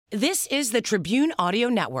This is the Tribune Audio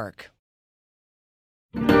Network.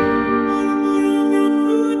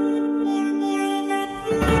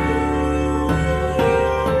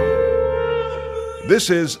 This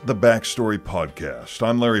is the Backstory Podcast.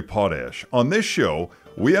 I'm Larry Potash. On this show,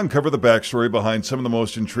 we uncover the backstory behind some of the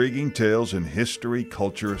most intriguing tales in history,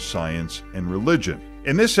 culture, science, and religion.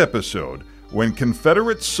 In this episode, when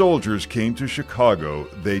Confederate soldiers came to Chicago,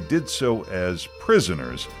 they did so as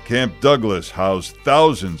prisoners. Camp Douglas housed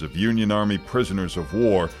thousands of Union Army prisoners of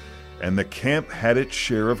war, and the camp had its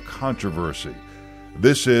share of controversy.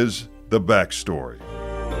 This is the Backstory.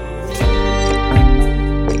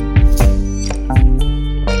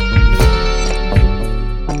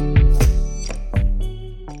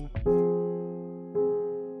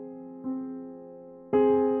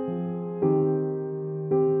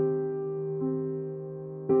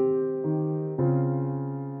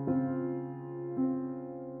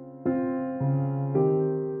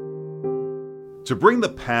 To bring the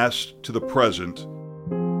past to the present,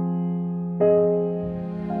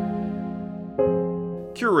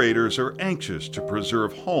 curators are anxious to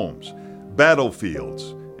preserve homes,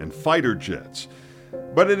 battlefields, and fighter jets.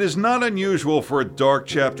 But it is not unusual for a dark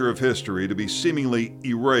chapter of history to be seemingly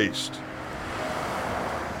erased.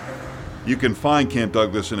 You can find Camp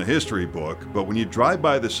Douglas in a history book, but when you drive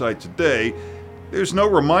by the site today, there's no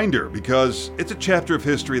reminder because it's a chapter of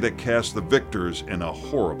history that casts the victors in a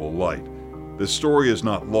horrible light. The story is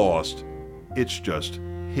not lost, it's just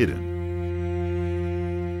hidden.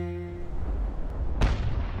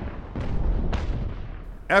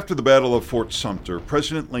 After the Battle of Fort Sumter,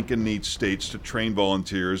 President Lincoln needs states to train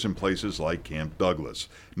volunteers in places like Camp Douglas,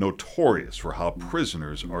 notorious for how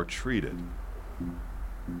prisoners are treated.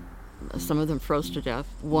 Some of them froze to death.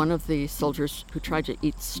 One of the soldiers who tried to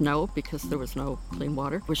eat snow because there was no clean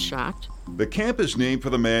water was shot. The camp is named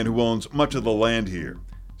for the man who owns much of the land here,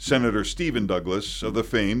 Senator Stephen Douglas of the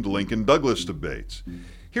famed Lincoln-Douglas debates.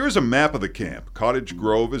 Here is a map of the camp. Cottage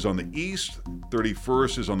Grove is on the east,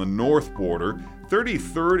 31st is on the north border,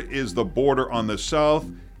 33rd is the border on the south,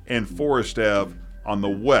 and Forest Ave on the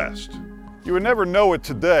west. You would never know it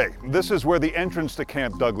today. This is where the entrance to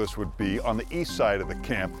Camp Douglas would be, on the east side of the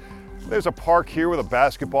camp. There's a park here with a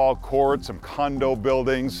basketball court, some condo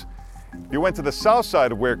buildings. If you went to the south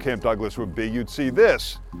side of where Camp Douglas would be, you'd see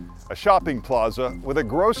this, a shopping plaza with a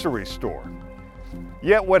grocery store.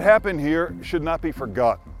 Yet what happened here should not be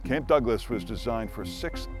forgotten. Camp Douglas was designed for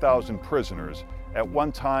 6,000 prisoners. At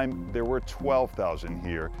one time, there were 12,000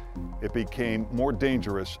 here. It became more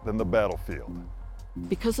dangerous than the battlefield.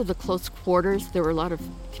 Because of the close quarters, there were a lot of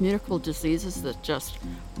communicable diseases that just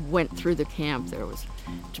went through the camp. There was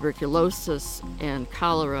tuberculosis and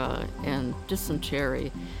cholera and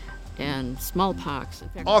dysentery and smallpox.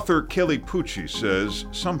 Author Kelly Pucci says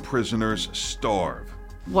some prisoners starve.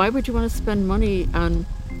 Why would you want to spend money on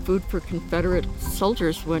food for Confederate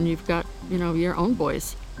soldiers when you've got, your own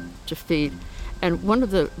boys to feed? And one of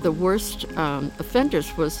the worst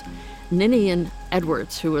offenders was Ninian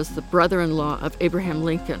Edwards, who was the brother-in-law of Abraham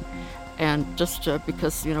Lincoln. And just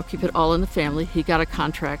because, keep it all in the family, he got a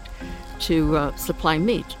contract to supply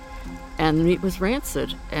meat. And the meat was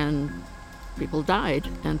rancid, and people died,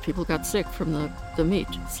 and people got sick from the meat.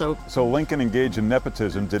 So Lincoln engaged in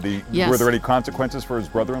nepotism. Yes. Were there any consequences for his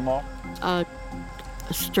brother-in-law? A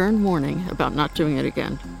stern warning about not doing it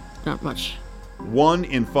again. Not much. 1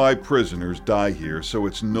 in 5 prisoners die here, so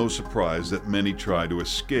it's no surprise that many try to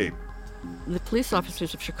escape. The police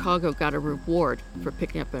officers of Chicago got a reward for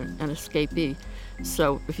picking up an escapee.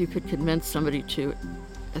 So if you could convince somebody to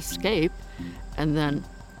escape and then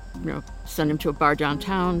send him to a bar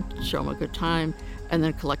downtown, show him a good time, and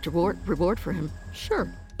then collect a reward for him,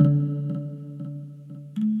 sure.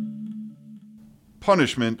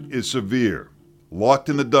 Punishment is severe, locked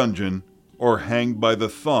in the dungeon or hanged by the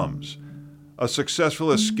thumbs. A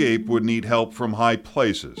successful escape would need help from high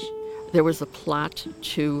places. There was a plot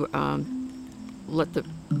to let the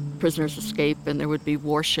prisoners escape, and there would be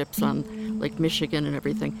warships on Lake Michigan and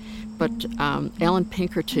everything. But Alan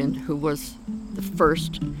Pinkerton, who was the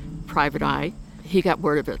first private eye, he got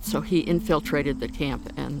word of it, so he infiltrated the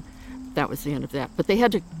camp, and that was the end of that. But they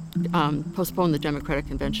had to postpone the Democratic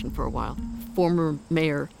Convention for a while. Former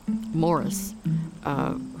Mayor Morris,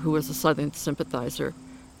 who was a Southern sympathizer,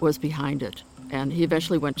 was behind it, and he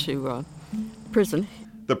eventually went to prison.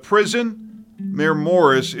 The prison? Mayor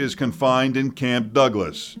Morris is confined in Camp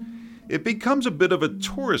Douglas. It becomes a bit of a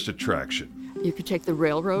tourist attraction. You could take the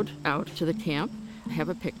railroad out to the camp, have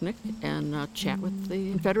a picnic, and chat with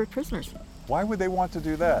the Confederate prisoners. Why would they want to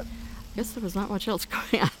do that? I guess there was not much else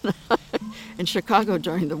going on in Chicago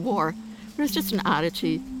during the war. It was just an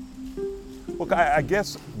oddity. Well, I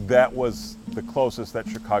guess that was the closest that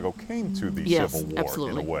Chicago came to the Yes, Civil War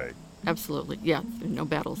absolutely. in a way. Absolutely, yeah, no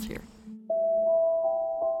battles here.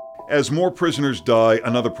 As more prisoners die,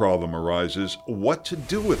 another problem arises: what to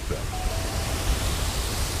do with them?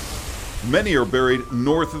 Many are buried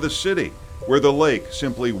north of the city, where the lake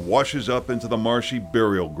simply washes up into the marshy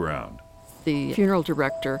burial ground. The funeral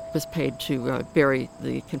director was paid to bury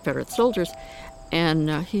the Confederate soldiers,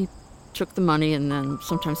 and he took the money and then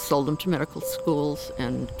sometimes sold them to medical schools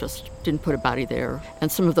and just didn't put a body there.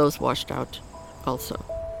 And some of those washed out also.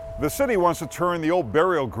 The city wants to turn the old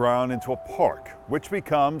burial ground into a park, which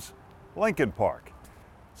becomes Lincoln Park.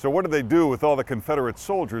 So what do they do with all the Confederate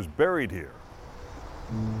soldiers buried here?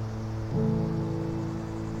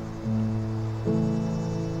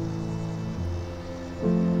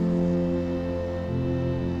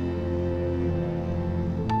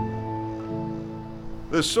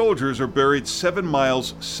 The soldiers are buried 7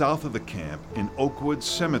 miles south of the camp in Oakwood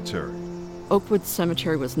Cemetery. Oakwood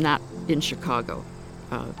Cemetery was not in Chicago,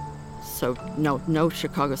 so no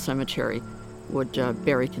Chicago cemetery would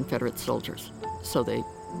bury Confederate soldiers. So they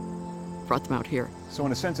brought them out here. So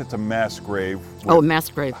in a sense, it's a mass grave. Oh, a with mass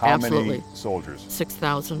grave, how absolutely. many soldiers?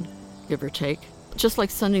 6,000, give or take. Just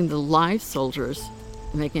like sending the live soldiers,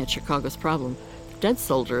 making it Chicago's problem, dead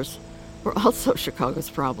soldiers were also Chicago's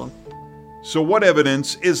problem. So what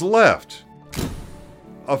evidence is left?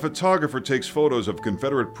 A photographer takes photos of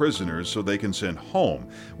Confederate prisoners so they can send home.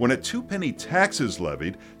 When a 2-penny tax is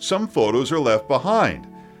levied, some photos are left behind.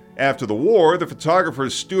 After the war, the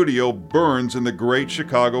photographer's studio burns in the Great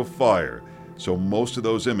Chicago Fire, so most of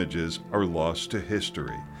those images are lost to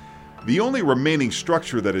history. The only remaining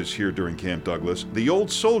structure that is here during Camp Douglas, the old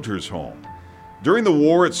soldiers' home. During the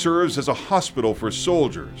war, it serves as a hospital for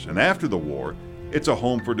soldiers, and after the war, it's a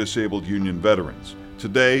home for disabled Union veterans.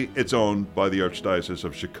 Today, it's owned by the Archdiocese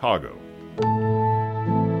of Chicago.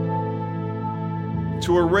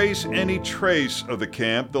 To erase any trace of the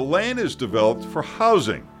camp, the land is developed for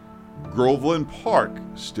housing. Groveland Park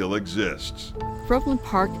still exists. Groveland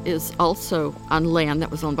Park is also on land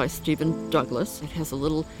that was owned by Stephen Douglas. It has a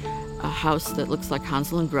little house that looks like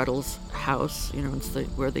Hansel and Gretel's house, it's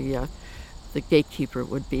where the gatekeeper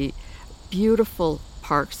would be. Beautiful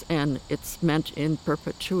parks, and it's meant in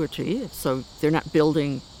perpetuity, so they're not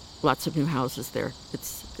building lots of new houses there.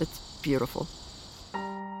 It's beautiful.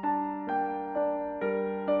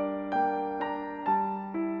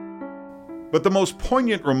 But the most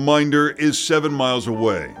poignant reminder is 7 miles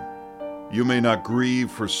away. You may not grieve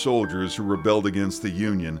for soldiers who rebelled against the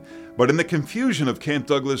Union, but in the confusion of Camp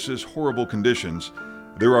Douglas's horrible conditions,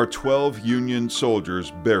 there are 12 Union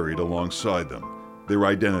soldiers buried alongside them, their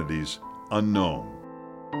identities unknown.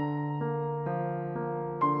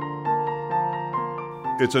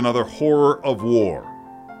 It's another horror of war.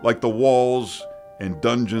 Like the walls and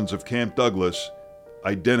dungeons of Camp Douglas,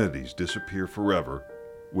 identities disappear forever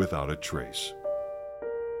without a trace.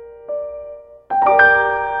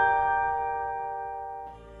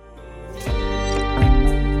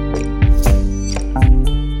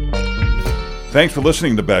 Thanks for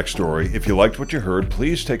listening to Backstory. If you liked what you heard,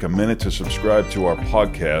 please take a minute to subscribe to our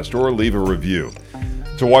podcast or leave a review.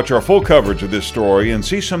 To watch our full coverage of this story and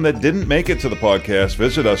see some that didn't make it to the podcast,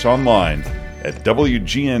 visit us online at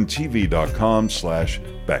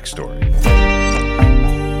wgntv.com/backstory.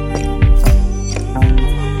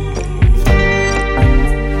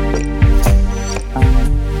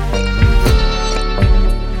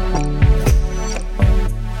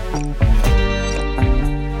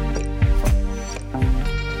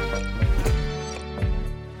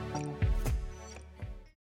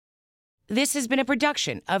 This has been a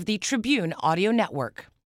production of the Tribune Audio Network.